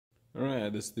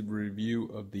Alright, this is the review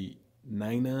of the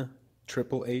Nina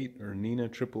 888 or Nina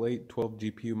 888 12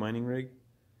 GPU mining rig.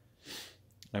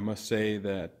 I must say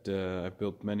that I've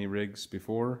built many rigs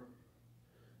before.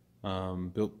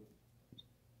 Built,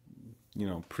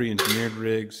 pre-engineered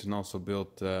rigs, and also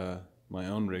built my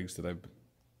own rigs that I've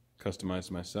customized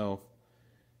myself.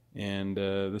 And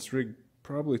this rig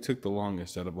probably took the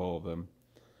longest out of all of them.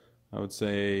 I would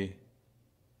say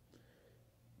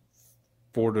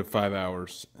 4 to 5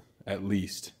 hours at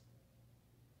least,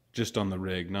 just on the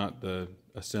rig, not the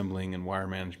assembling and wire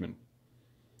management.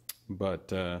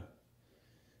 But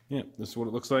yeah, this is what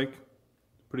it looks like.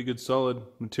 Pretty good solid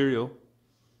material.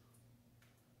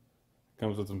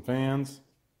 Comes with some fans.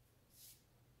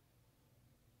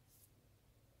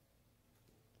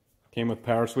 Came with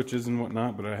power switches and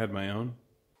whatnot, but I had my own.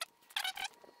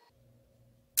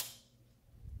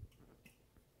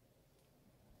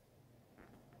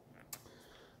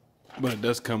 But it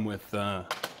does come with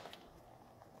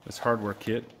this hardware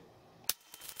kit.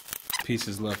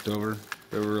 Pieces left over.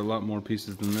 There were a lot more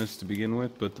pieces than this to begin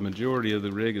with, but the majority of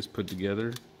the rig is put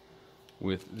together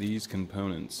with these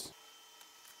components.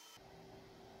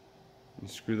 You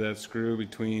screw that screw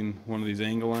between one of these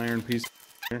angle iron pieces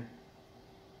here.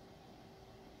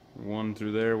 One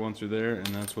through there, and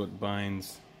that's what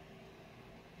binds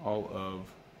all of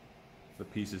the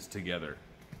pieces together.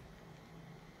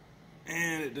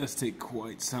 And it does take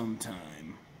quite some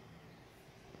time.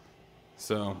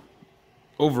 So,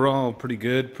 overall, pretty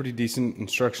good, pretty decent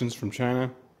instructions from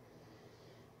China.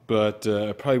 But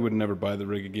I probably would never buy the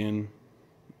rig again.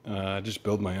 Just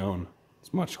build my own.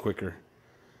 It's much quicker.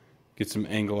 Get some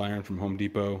angle iron from Home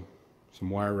Depot,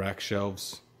 some wire rack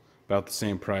shelves, about the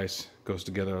same price. Goes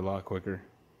together a lot quicker.